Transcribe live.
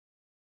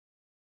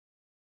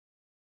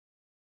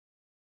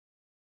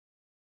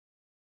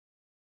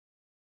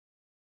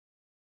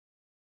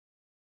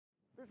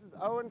This is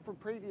Owen from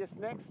Previous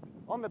Next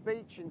on the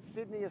beach in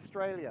Sydney,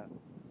 Australia.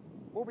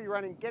 We'll be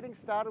running Getting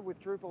Started with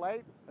Drupal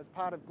 8 as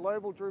part of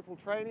Global Drupal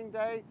Training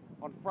Day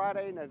on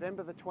Friday,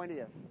 November the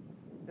 20th.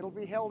 It'll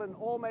be held in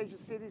all major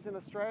cities in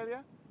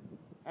Australia,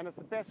 and it's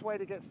the best way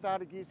to get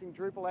started using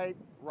Drupal 8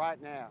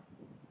 right now.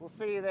 We'll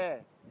see you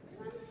there.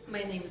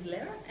 My name is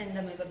Lera and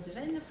I'm a web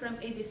designer from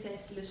ADCI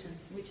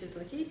Solutions, which is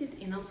located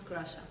in Omsk,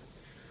 Russia.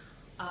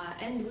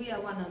 And we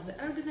are one of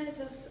the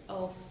organizers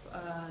of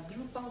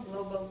Drupal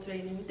Global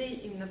Training Day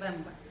in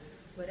November.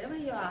 Wherever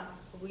you are,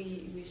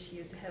 we wish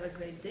you to have a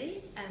great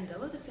day and a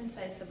lot of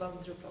insights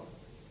about Drupal.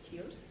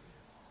 Cheers!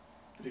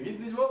 Привіт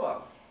зі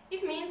Львова!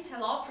 It means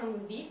hello from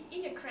Lviv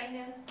in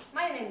Ukrainian.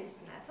 My name is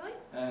Natalie.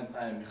 And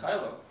I'm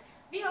Mikhailo.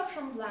 We are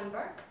from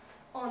Lemberg.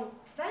 On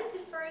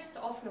 21st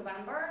of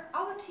November,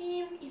 our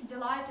team is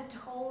delighted to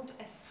hold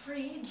a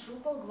free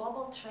Drupal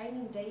Global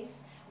Training Days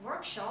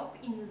workshop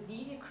in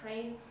Lviv,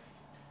 Ukraine.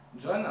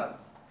 Join us!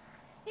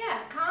 Yeah,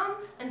 come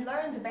and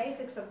learn the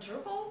basics of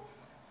Drupal.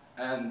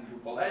 And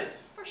Drupal 8.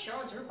 For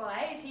sure, Drupal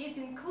 8 is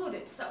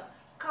included, so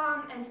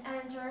come and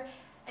enter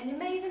an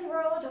amazing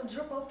world of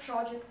Drupal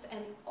projects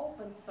and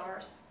open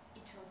source.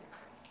 It will be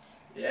great.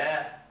 Yeah!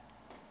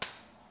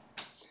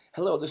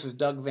 Hello, this is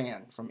Doug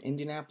Van from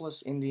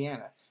Indianapolis,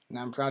 Indiana, and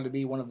I'm proud to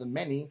be one of the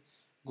many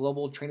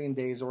Global Training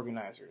Days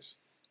organizers.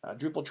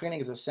 Drupal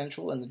training is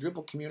essential, and the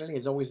Drupal community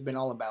has always been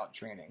all about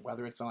training,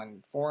 whether it's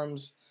on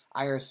forums,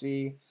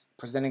 IRC,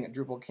 presenting at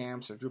Drupal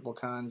camps or Drupal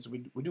cons.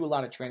 We do a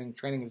lot of training.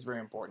 Training is very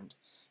important,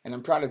 and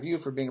I'm proud of you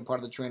for being a part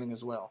of the training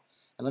as well.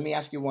 And let me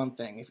ask you one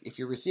thing. If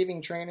you're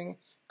receiving training,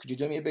 could you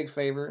do me a big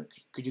favor?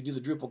 Could you do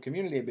the Drupal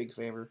community a big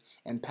favor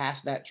and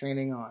pass that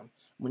training on?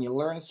 When you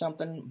learn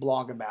something,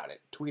 blog about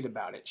it, tweet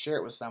about it, share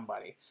it with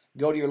somebody.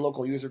 Go to your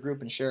local user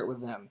group and share it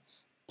with them.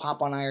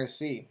 Pop on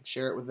IRC,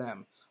 share it with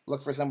them.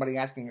 Look for somebody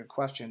asking a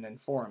question in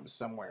forums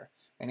somewhere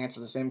and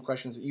answer the same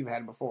questions that you've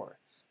had before.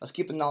 Let's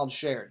keep the knowledge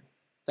shared.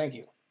 Thank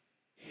you.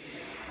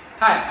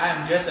 Hi,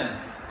 I'm Jason.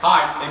 Hi,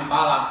 I'm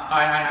Bala.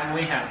 Hi, I'm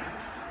Wilhelm.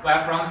 We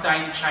are from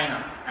Science China,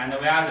 and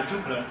we are the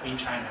Drupalers in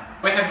China.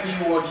 We have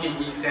been working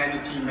in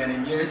CNT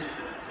many years.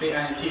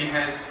 CNT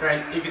has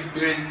very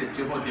experienced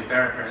Drupal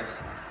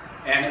developers,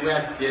 and we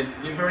are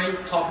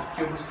delivering top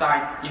Drupal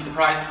site,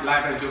 enterprise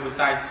level Drupal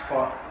sites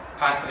for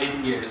past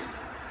 8 years.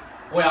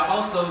 We are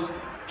also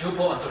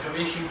Drupal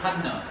Association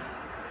partners.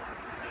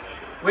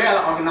 We are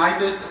the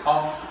organizers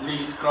of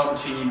this Global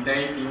Training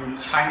Day in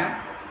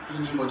China,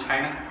 in Ningbo,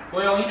 China.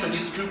 We will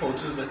introduce Drupal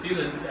to the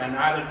students and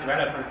other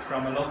developers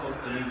from the local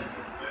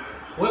community.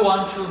 We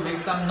want to make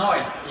some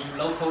noise in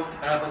local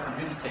developer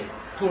community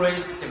to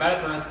raise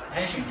developers'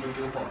 attention to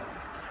Drupal.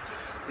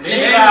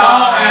 Live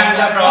long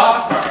and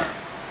prosper!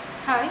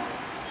 Hi,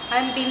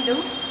 I'm Bindu,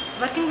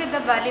 working with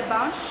the Valley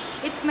Bound.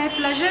 It's my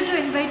pleasure to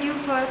invite you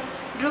for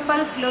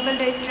Drupal Global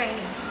Days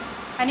training,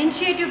 an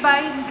initiative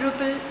by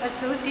Drupal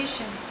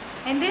Association.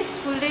 In this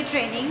full-day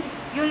training,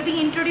 you will be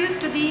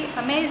introduced to the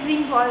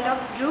amazing world of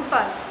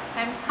Drupal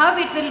and how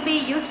it will be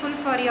useful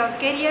for your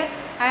career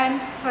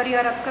and for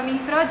your upcoming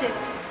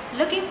projects.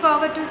 Looking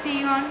forward to see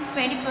you on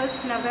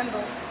 21st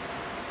November.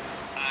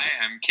 Hi,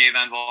 I'm Kay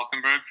Van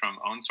Valkenburg from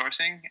Own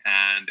Sourcing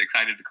and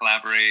excited to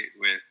collaborate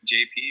with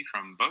JP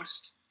from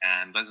Boast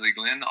and Leslie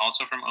Glynn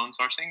also from Own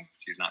Sourcing.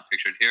 She's not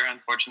pictured here,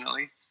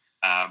 unfortunately,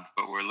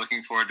 but we're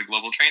looking forward to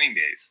Global Training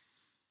Days.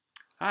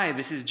 Hi,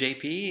 this is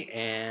JP,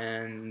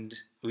 and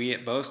we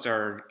at Boast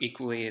are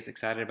equally as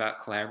excited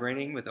about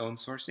collaborating with Own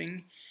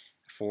Sourcing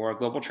for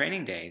Global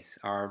Training Days.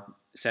 Our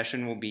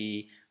session will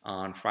be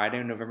on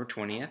Friday, November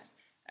 20th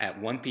at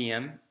 1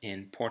 p.m.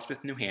 in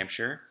Portsmouth, New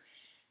Hampshire.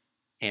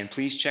 And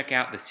please check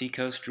out the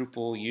Seacoast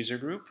Drupal user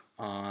group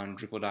on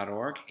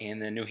Drupal.org and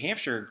the New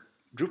Hampshire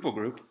Drupal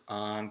group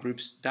on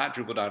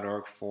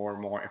groups.drupal.org for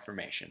more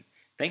information.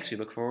 Thanks, we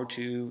look forward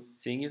to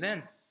seeing you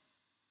then.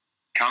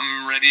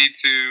 Come ready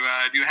to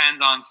do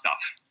hands-on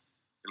stuff.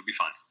 It'll be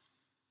fun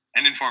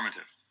and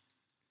informative.